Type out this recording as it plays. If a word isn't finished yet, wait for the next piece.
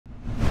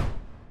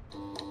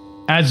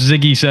as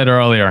Ziggy said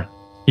earlier,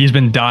 he's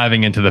been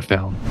diving into the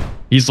film.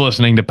 He's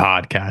listening to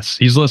podcasts.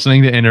 He's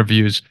listening to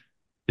interviews.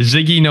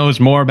 Ziggy knows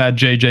more about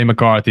JJ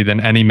McCarthy than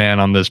any man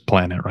on this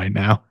planet right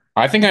now.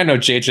 I think I know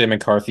JJ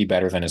McCarthy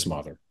better than his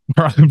mother.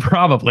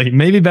 Probably.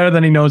 Maybe better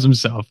than he knows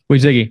himself.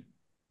 Wait, Ziggy.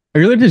 Are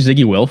you related to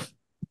Ziggy Wilf?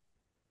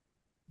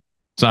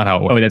 It's not how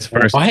it works. Oh, that's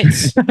first. What?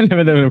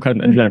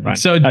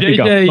 So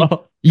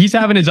JJ, he's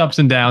having his ups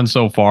and downs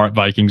so far at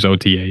Vikings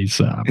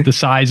OTAs. The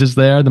size is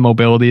there. The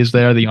mobility is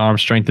there. The arm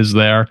strength is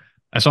there.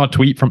 I saw a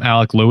tweet from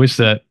Alec Lewis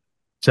that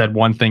said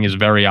one thing is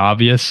very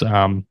obvious.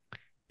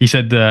 He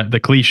said the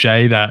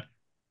cliche that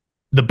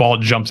the ball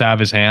jumps out of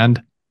his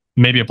hand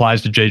maybe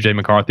applies to JJ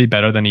McCarthy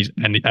better than he's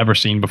ever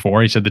seen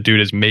before. He said the dude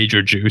has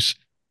major juice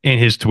in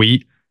his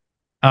tweet.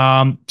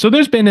 So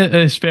there's been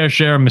his fair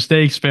share of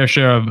mistakes, fair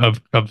share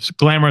of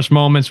glamorous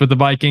moments with the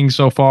Vikings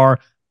so far.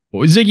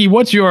 Ziggy,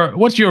 what's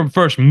your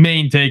first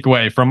main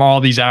takeaway from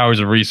all these hours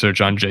of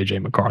research on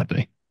JJ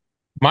McCarthy?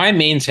 My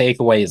main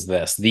takeaway is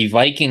this. The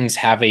Vikings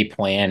have a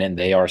plan and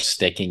they are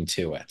sticking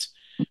to it,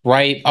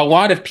 right? A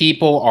lot of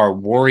people are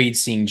worried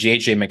seeing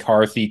JJ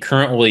McCarthy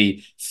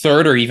currently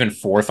third or even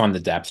fourth on the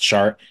depth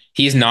chart.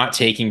 He's not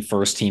taking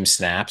first team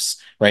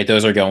snaps, right?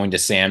 Those are going to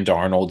Sam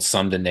Darnold,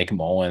 some to Nick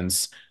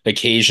Mullins,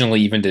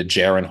 occasionally even to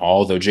Jaron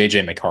Hall, though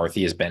JJ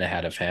McCarthy has been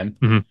ahead of him.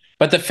 Mm-hmm.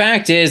 But the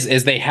fact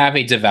is they have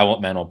a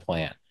developmental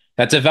plan.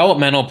 That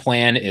developmental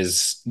plan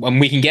is, when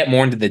we can get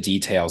more into the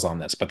details on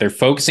this, but they're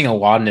focusing a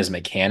lot on his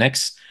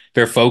mechanics.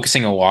 They're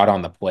focusing a lot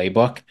on the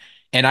playbook.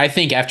 And I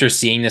think after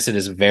seeing this, it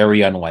is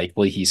very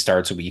unlikely he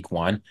starts week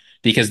one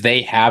because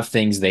they have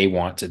things they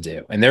want to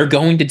do and they're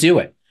going to do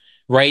it,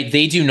 right?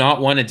 They do not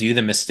want to do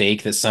the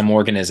mistake that some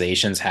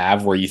organizations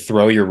have where you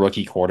throw your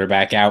rookie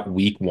quarterback out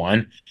week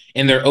one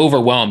and they're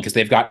overwhelmed because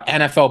they've got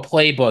NFL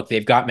playbook,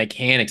 they've got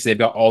mechanics, they've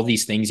got all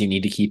these things you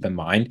need to keep in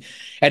mind.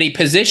 At a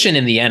position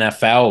in the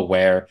NFL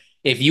where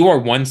if you are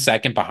 1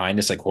 second behind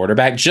as a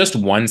quarterback, just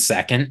 1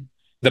 second,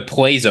 the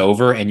play's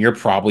over and you're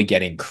probably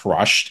getting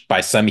crushed by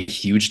some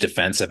huge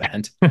defensive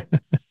end.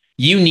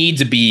 You need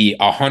to be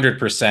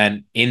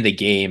 100% in the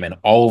game and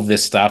all of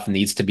this stuff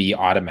needs to be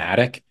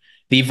automatic.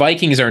 The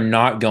Vikings are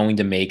not going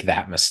to make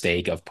that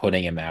mistake of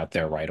putting him out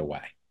there right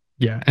away.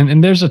 Yeah,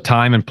 and there's a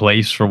time and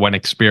place for when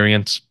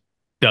experience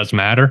does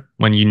matter,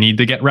 when you need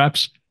to get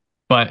reps,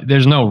 but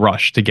there's no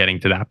rush to getting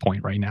to that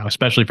point right now,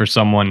 especially for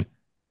someone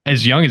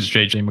as young as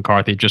JJ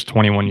McCarthy, just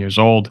 21 years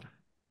old.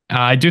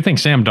 I do think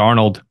Sam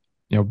Darnold,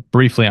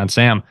 briefly on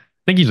Sam, I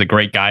think he's a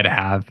great guy to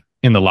have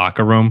in the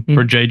locker room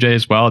for JJ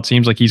as well. It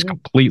seems like he's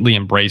completely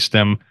embraced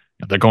him.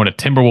 They're going to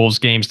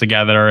Timberwolves games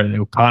together. And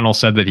O'Connell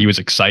said that he was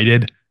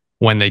excited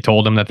when they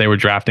told him that they were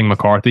drafting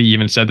McCarthy. He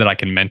even said that I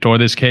can mentor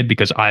this kid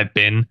because I've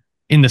been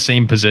in the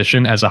same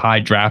position as a high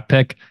draft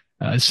pick.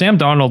 Sam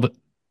Darnold,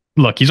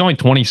 look, he's only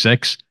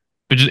 26,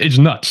 but it's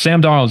nuts.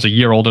 Sam Darnold's a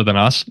year older than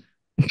us.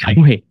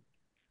 Wait.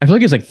 I feel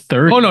like he's like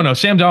 30. Oh, no.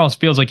 Sam Darnold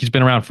feels like he's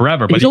been around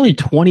forever. But he's only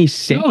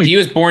 26. No, he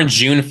was born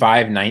June 5,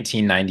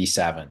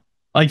 1997.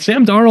 Like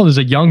Sam Darnold is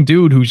a young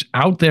dude who's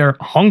out there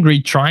hungry,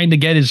 trying to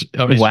get his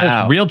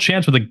real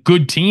chance with a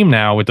good team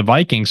now with the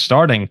Vikings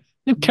starting.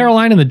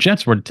 Carolina and the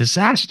Jets were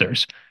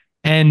disasters.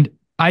 And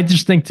I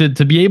just think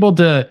to be able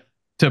to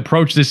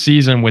approach this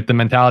season with the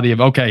mentality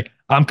of, okay,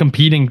 I'm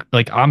competing,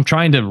 like I'm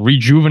trying to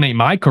rejuvenate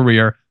my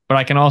career, but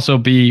I can also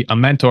be a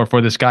mentor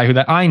for this guy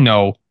that I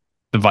know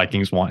the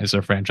Vikings want as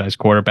their franchise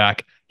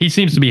quarterback. He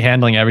seems to be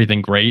handling everything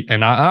great,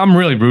 and I'm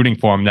really rooting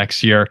for him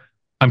next year.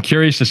 I'm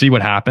curious to see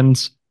what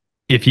happens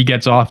if he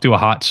gets off to a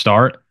hot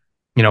start.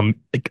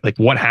 Like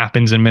what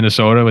happens in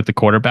Minnesota with the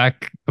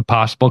quarterback, the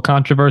possible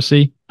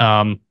controversy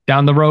down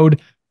the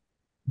road.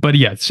 But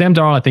yeah, Sam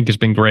Darnold, I think, has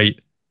been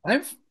great.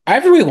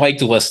 I've really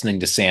liked listening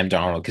to Sam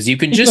Darnold because you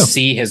can just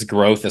see his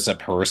growth as a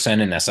person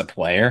and as a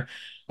player.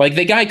 Like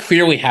the guy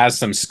clearly has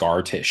some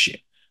scar tissue.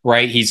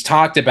 Right. He's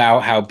talked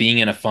about how being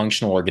in a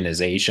functional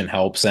organization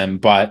helps him.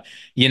 But,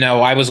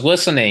 I was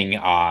listening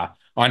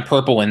on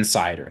Purple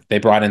Insider. They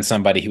brought in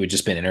somebody who had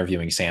just been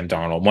interviewing Sam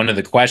Darnold. One of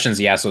the questions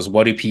he asked was,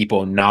 what do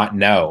people not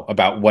know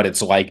about what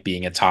it's like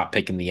being a top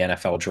pick in the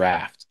NFL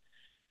draft?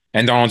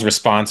 And Darnold's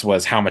response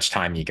was, how much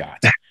time you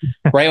got?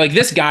 Right. Like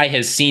this guy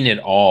has seen it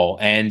all.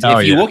 And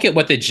if you look at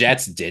what the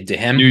Jets did to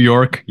him. New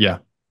York. Yeah.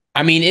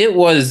 I mean, it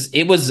was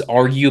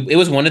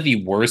one of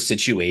the worst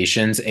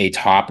situations a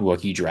top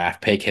rookie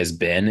draft pick has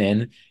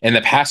been in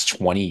the past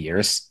 20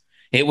 years.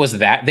 It was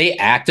that they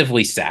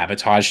actively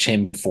sabotaged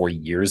him for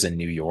years in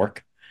New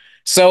York.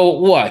 So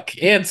look,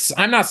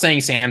 I'm not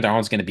saying Sam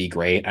Darnold's going to be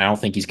great. I don't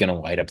think he's going to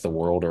light up the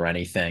world or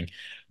anything.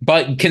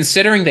 But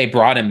considering they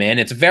brought him in,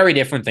 it's very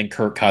different than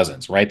Kirk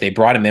Cousins, right? They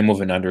brought him in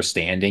with an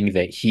understanding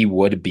that he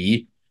would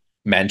be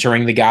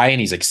mentoring the guy and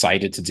he's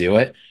excited to do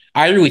it.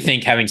 I really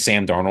think having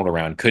Sam Darnold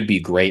around could be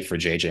great for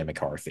JJ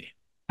McCarthy.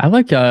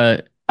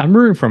 I'm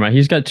rooting for him.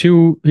 He's got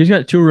two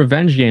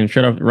revenge games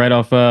right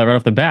off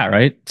the bat,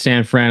 right?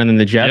 San Fran and then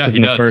the Jets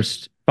in the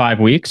first 5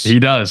 weeks. He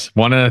does,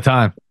 one at a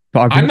time.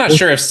 I'm not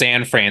sure if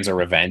San Fran's a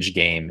revenge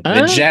game.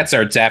 The Jets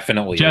are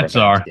definitely Jets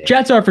game.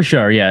 Jets are for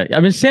sure, yeah.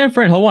 I mean, San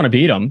Fran, he'll want to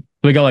beat them.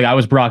 We go like I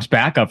was Brock's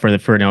backup for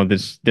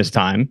this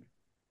time.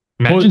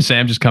 Imagine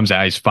Sam just comes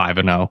out, he's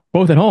 5-0.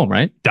 Both at home,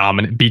 right?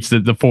 Dominant, beats the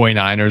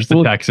 49ers,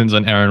 the Texans,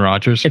 and Aaron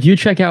Rodgers. If you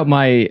check out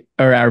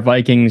our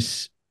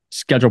Vikings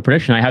schedule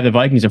prediction, I have the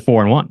Vikings at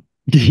 4-1.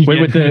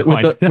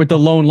 with the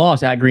lone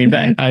loss at Green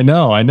Bay. I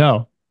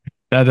know.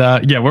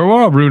 That we're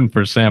all rooting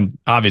for Sam,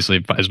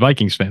 obviously, as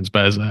Vikings fans,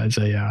 but as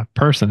a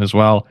person as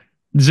well.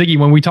 Ziggy,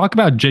 when we talk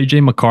about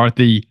JJ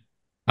McCarthy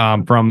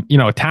from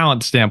a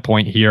talent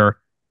standpoint here,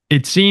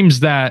 it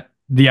seems that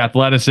the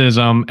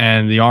athleticism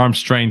and the arm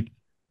strength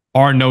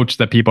are notes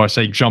that people are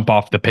saying jump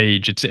off the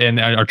page. And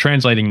are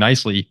translating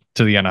nicely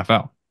to the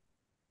NFL.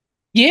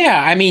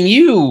 Yeah, I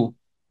mean,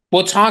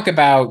 we'll talk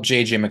about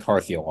JJ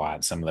McCarthy a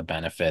lot, some of the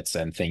benefits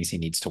and things he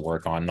needs to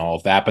work on and all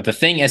of that. But the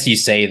thing, as you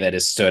say, that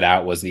has stood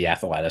out was the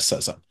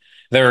athleticism.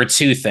 There are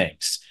two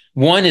things.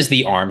 One is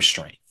the arm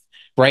strength,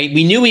 right?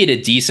 We knew he had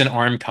a decent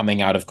arm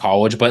coming out of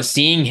college, but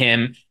seeing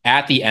him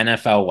at the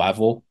NFL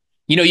level,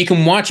 you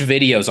can watch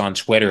videos on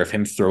Twitter of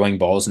him throwing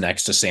balls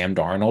next to Sam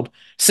Darnold.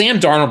 Sam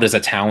Darnold is a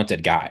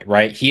talented guy,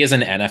 right? He is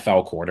an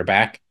NFL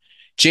quarterback.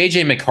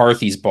 JJ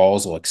McCarthy's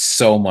balls look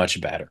so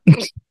much better.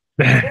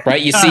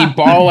 Right? You see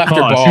ball after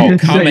ball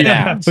coming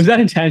out. Was that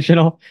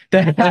intentional?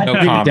 That had no to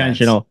be comments.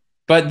 Intentional.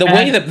 But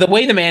the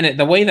way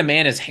the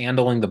man is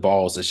handling the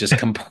balls is just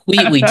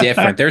completely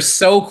different. They're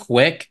so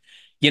quick.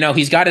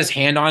 He's got his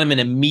hand on them and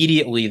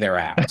immediately they're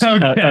out.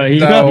 He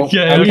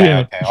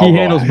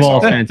handles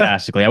balls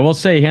fantastically. I will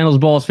say he handles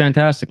balls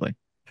fantastically.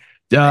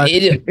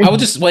 It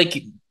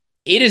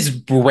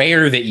is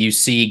rare that you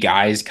see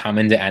guys come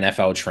into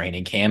NFL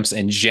training camps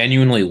and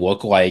genuinely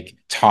look like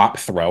top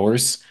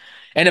throwers.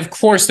 And of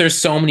course, there's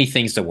so many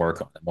things to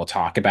work on. We'll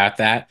talk about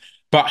that.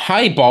 But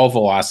high ball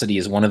velocity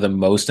is one of the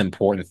most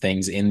important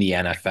things in the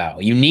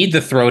NFL. You need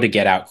the throw to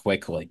get out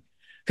quickly.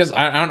 Because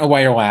I don't know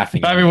why you're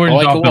laughing. I mean, we're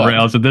off the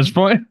rails at this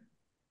point.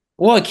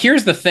 Well,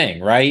 here's the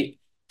thing, right?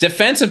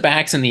 Defensive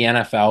backs in the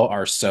NFL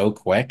are so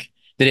quick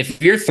that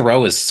if your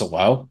throw is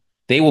slow,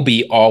 they will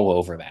be all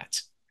over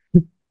that.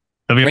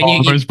 They'll be all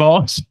over his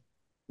balls.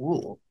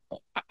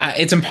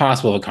 It's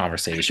impossible of a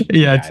conversation.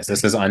 Guys.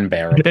 This is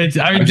unbearable.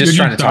 I'm just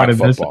trying to talk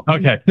football.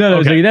 Okay.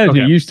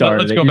 You started.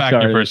 Let's go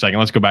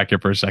back here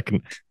for a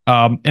second.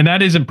 And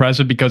that is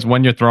impressive because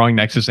when you're throwing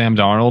next to Sam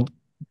Darnold,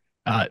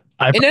 an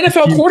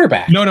NFL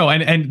quarterback. No,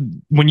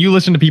 and when you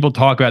listen to people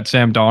talk about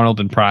Sam Darnold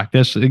in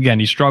practice, again,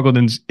 he struggled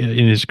in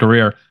his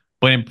career,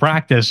 but in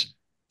practice,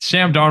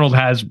 Sam Darnold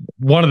has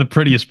one of the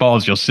prettiest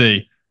balls you'll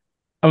see.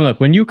 Oh, look,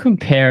 when you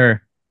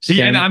compare.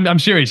 And I'm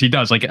serious. He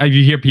does. Like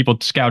you hear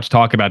scouts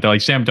talk about that.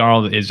 Like Sam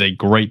Darnold is a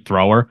great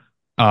thrower.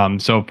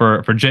 So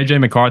for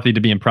JJ McCarthy to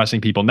be impressing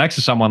people next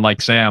to someone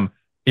like Sam,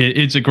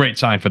 it's a great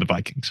sign for the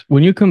Vikings.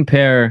 When you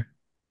compare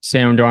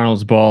Sam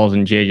Darnold's balls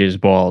and JJ's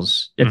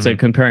balls, it's like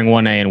comparing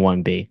 1A and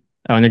 1B.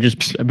 And they're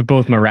just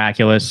both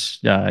miraculous,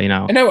 And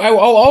I'll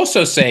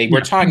also say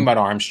we're talking about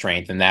arm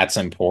strength, and that's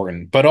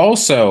important. But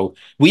also,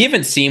 we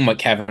haven't seen what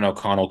Kevin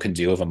O'Connell can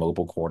do of a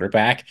mobile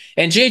quarterback.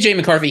 And J.J.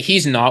 McCarthy,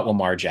 he's not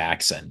Lamar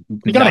Jackson.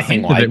 He got a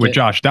hint of it with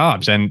Josh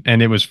Dobbs, and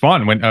it was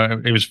fun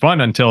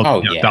until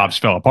Dobbs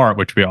fell apart,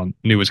 which we all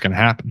knew was going to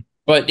happen.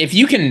 But if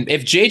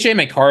J.J.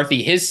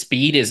 McCarthy, his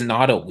speed is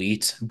not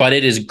elite, but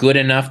it is good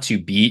enough to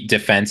beat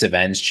defensive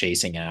ends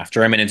chasing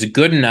after him, and it's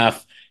good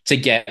enough to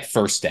get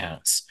first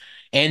downs.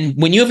 And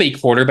when you have a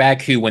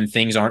quarterback who, when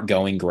things aren't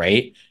going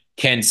great,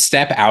 can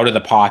step out of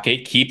the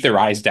pocket, keep their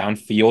eyes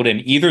downfield,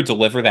 and either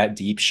deliver that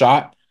deep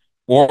shot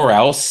or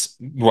else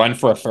run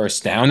for a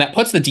first down, that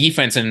puts the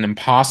defense in an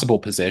impossible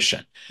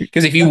position.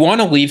 Because if you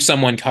want to leave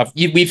someone covered,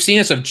 we've seen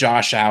this of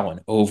Josh Allen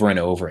over and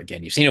over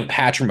again. You've seen it of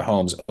Patrick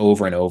Mahomes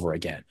over and over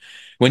again.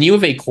 When you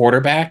have a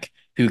quarterback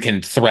who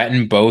can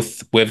threaten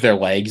both with their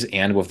legs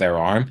and with their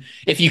arm,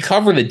 if you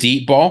cover the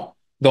deep ball,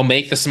 they'll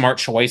make the smart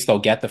choice. They'll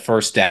get the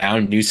first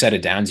down, new set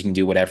of downs. You can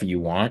do whatever you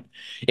want.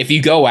 If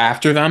you go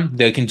after them,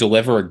 they can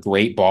deliver a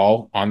great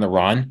ball on the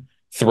run,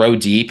 throw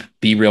deep,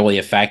 be really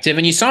effective.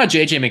 And you saw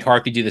J.J.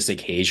 McCarthy do this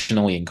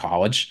occasionally in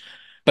college.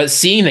 But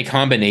seeing the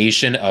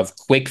combination of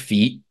quick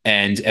feet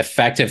and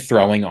effective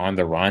throwing on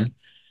the run,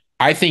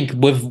 I think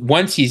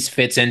once he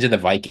fits into the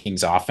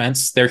Vikings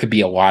offense, there could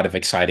be a lot of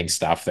exciting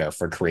stuff there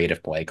for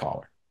creative play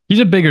caller. He's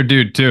a bigger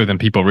dude, too, than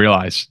people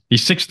realize.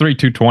 He's 6'3",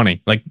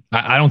 220. Like,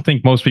 I don't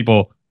think most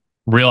people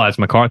realize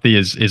McCarthy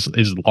is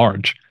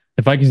large.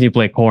 The Vikings need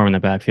Blake Corum in the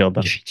backfield,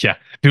 though. Yeah.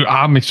 Dude,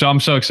 I'm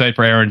so excited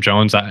for Aaron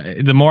Jones.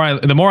 The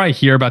more I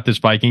hear about this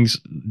Vikings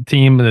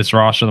team, this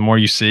roster, the more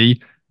you see.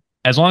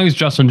 As long as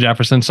Justin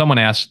Jefferson, someone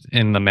asked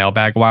in the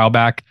mailbag a while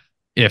back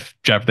if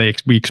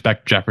we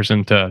expect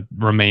Jefferson to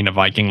remain a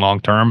Viking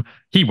long-term.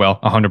 He will,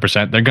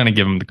 100%. They're going to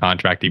give him the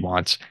contract he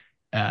wants.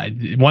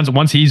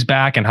 Once he's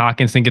back and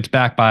Hawkinson gets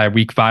back by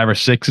week 5 or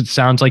 6, it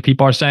sounds like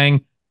people are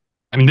saying.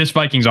 I mean, this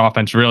Vikings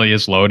offense really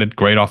is loaded.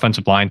 Great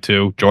offensive line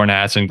too. Jordan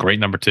Addison, great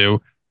number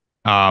 2.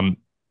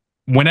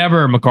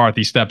 Whenever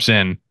McCarthy steps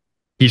in,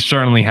 he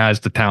certainly has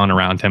the talent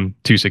around him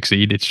to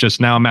succeed. It's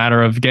just now a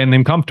matter of getting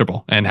him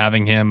comfortable and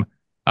having him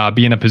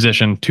be in a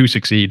position to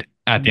succeed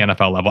at the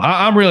NFL level.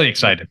 I'm really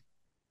excited.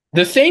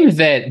 The thing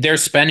that they're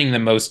spending the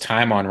most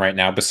time on right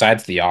now,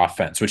 besides the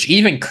offense, which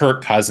even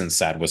Kirk Cousins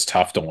said was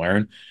tough to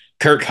learn,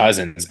 Kirk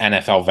Cousins,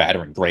 NFL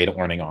veteran, great at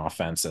learning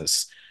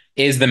offenses,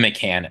 is the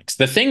mechanics.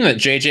 The thing that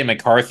JJ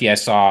McCarthy I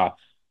saw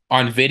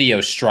on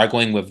video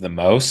struggling with the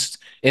most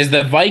is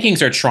the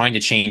Vikings are trying to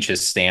change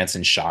his stance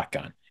in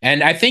shotgun.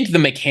 And I think the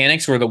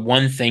mechanics were the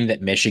one thing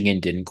that Michigan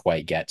didn't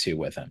quite get to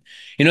with him.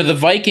 You know, the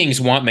Vikings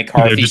want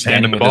McCarthy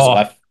standing with his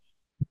left.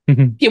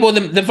 Yeah, well,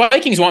 the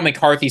Vikings want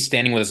McCarthy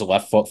standing with his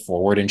left foot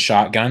forward in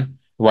shotgun,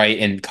 right?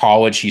 In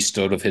college, he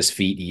stood with his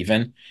feet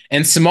even.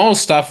 And small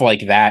stuff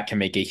like that can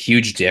make a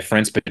huge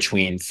difference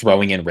between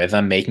throwing in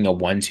rhythm, making a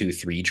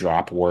 1-2-3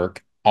 drop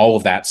work, all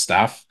of that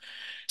stuff.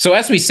 So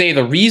as we say,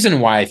 the reason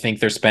why I think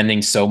they're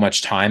spending so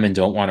much time and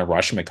don't want to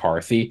rush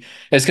McCarthy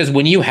is because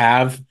when you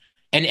have,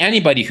 and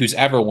anybody who's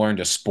ever learned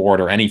a sport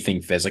or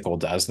anything physical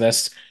does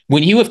this,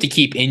 when you have to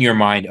keep in your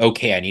mind,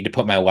 okay, I need to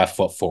put my left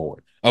foot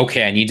forward.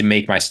 Okay, I need to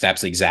make my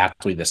steps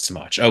exactly this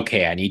much.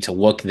 Okay, I need to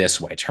look this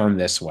way, turn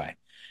this way.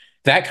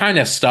 That kind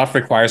of stuff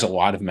requires a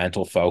lot of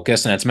mental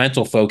focus, and it's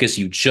mental focus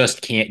you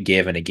just can't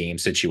give in a game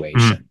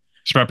situation.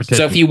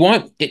 So if you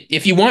want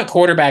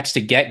quarterbacks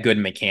to get good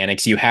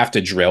mechanics, you have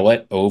to drill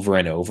it over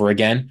and over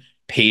again,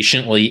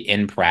 patiently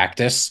in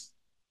practice.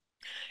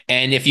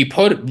 And if you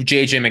put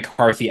JJ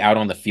McCarthy out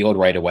on the field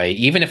right away,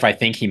 even if I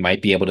think he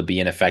might be able to be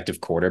an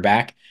effective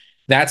quarterback,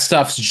 that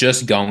stuff's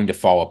just going to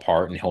fall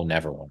apart and he'll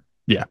never win.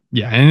 Yeah.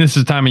 Yeah. And this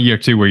is the time of year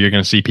too, where you're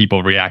going to see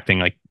people reacting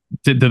like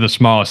to the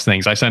smallest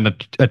things. I sent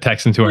a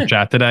text into our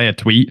chat today, a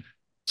tweet.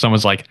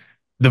 Someone's like,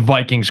 the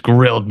Vikings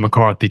grilled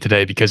McCarthy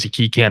today because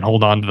he can't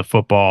hold on to the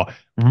football.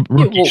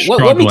 Let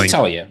me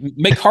tell you,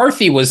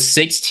 McCarthy was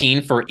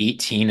 16 for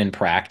 18 in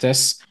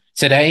practice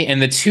today, and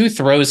the 2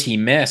 throws he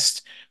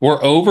missed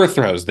were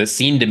overthrows that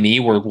seemed to me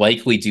were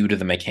likely due to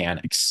the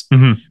mechanics,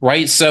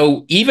 right?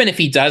 So even if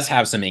he does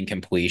have some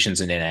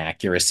incompletions and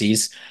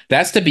inaccuracies,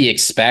 that's to be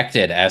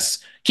expected. As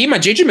keep in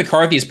mind, JJ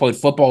McCarthy has played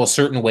football a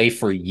certain way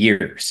for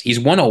years. He's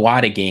won a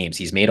lot of games.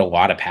 He's made a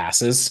lot of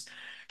passes.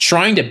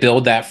 Trying to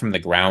build that from the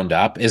ground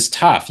up is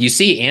tough. You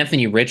see,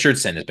 Anthony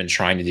Richardson has been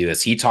trying to do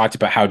this. He talked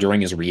about how during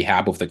his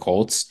rehab with the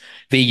Colts,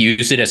 they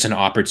used it as an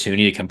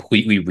opportunity to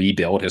completely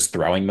rebuild his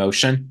throwing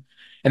motion.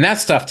 And that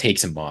stuff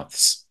takes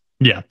months.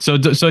 Yeah, so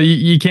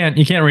you can't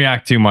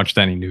react too much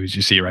to any news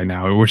you see right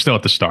now. We're still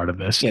at the start of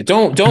this. Yeah,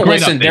 don't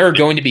listen. There are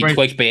going to be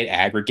clickbait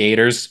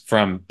aggregators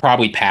from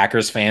probably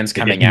Packers fans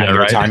coming out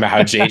here talking about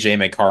how JJ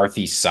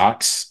McCarthy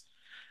sucks.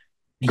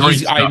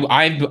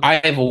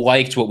 I've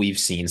liked what we've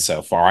seen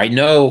so far. I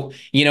know,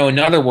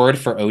 another word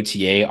for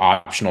OTA,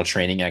 optional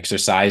training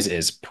exercise,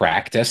 is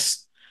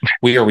practice.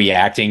 We are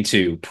reacting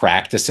to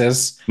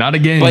practices, not a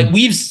game. But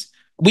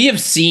we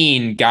have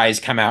seen guys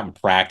come out and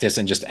practice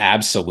and just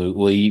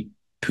absolutely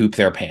poop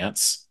their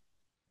pants.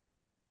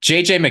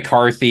 JJ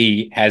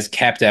McCarthy has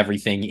kept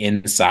everything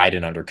inside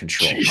and under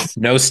control. Jeez.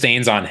 No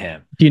stains on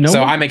him.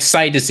 So I'm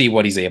excited to see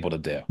what he's able to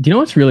do. Do you know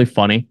what's really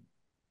funny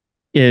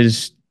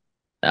is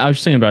I was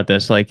just thinking about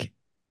this, like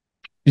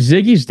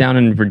Ziggy's down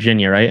in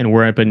Virginia, right? And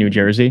we're up in New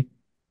Jersey.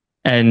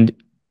 And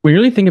when you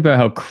really think about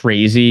how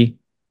crazy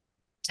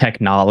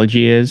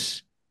technology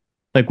is,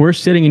 like we're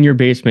sitting in your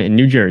basement in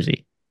New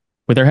Jersey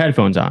with our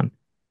headphones on,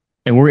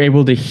 and we're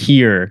able to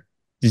hear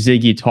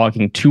Ziggy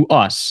talking to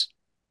us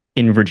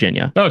in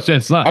Virginia. Oh, so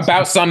it's nuts.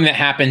 About something that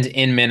happened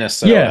in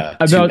Minnesota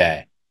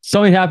today.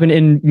 Something happened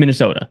in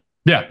Minnesota.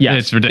 Yeah,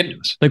 it's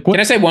ridiculous. Can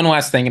I say one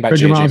last thing about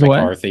JJ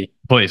McCarthy?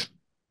 Please.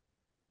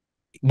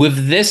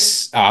 With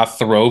this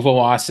throw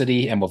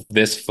velocity and with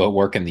this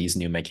footwork and these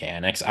new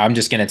mechanics, I'm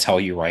just going to tell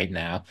you right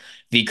now,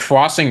 the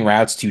crossing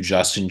routes to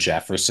Justin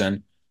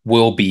Jefferson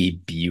will be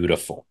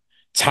beautiful.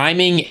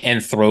 Timing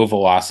and throw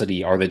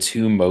velocity are the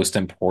 2 most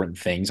important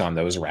things on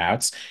those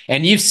routes.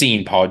 And you've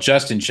seen, Paul,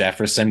 Justin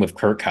Jefferson with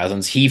Kirk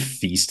Cousins, he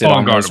feasted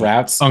on those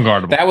routes.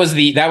 Unguardable. That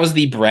was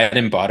the bread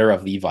and butter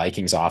of the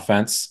Vikings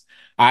offense.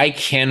 I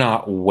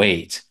cannot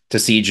wait to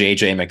see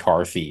JJ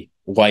McCarthy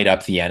light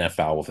up the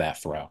NFL with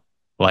that throw.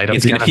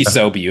 It's going to be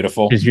so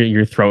beautiful. Does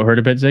your throat hurt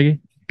a bit, Ziggy?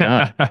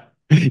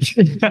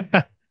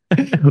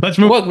 Let's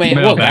move. Look, man.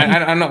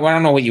 I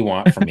don't know what you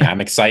want from me.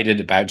 I'm excited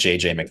about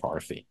JJ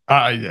McCarthy.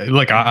 I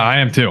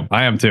am too.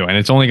 And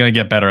it's only going to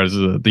get better as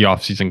the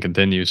offseason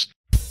continues.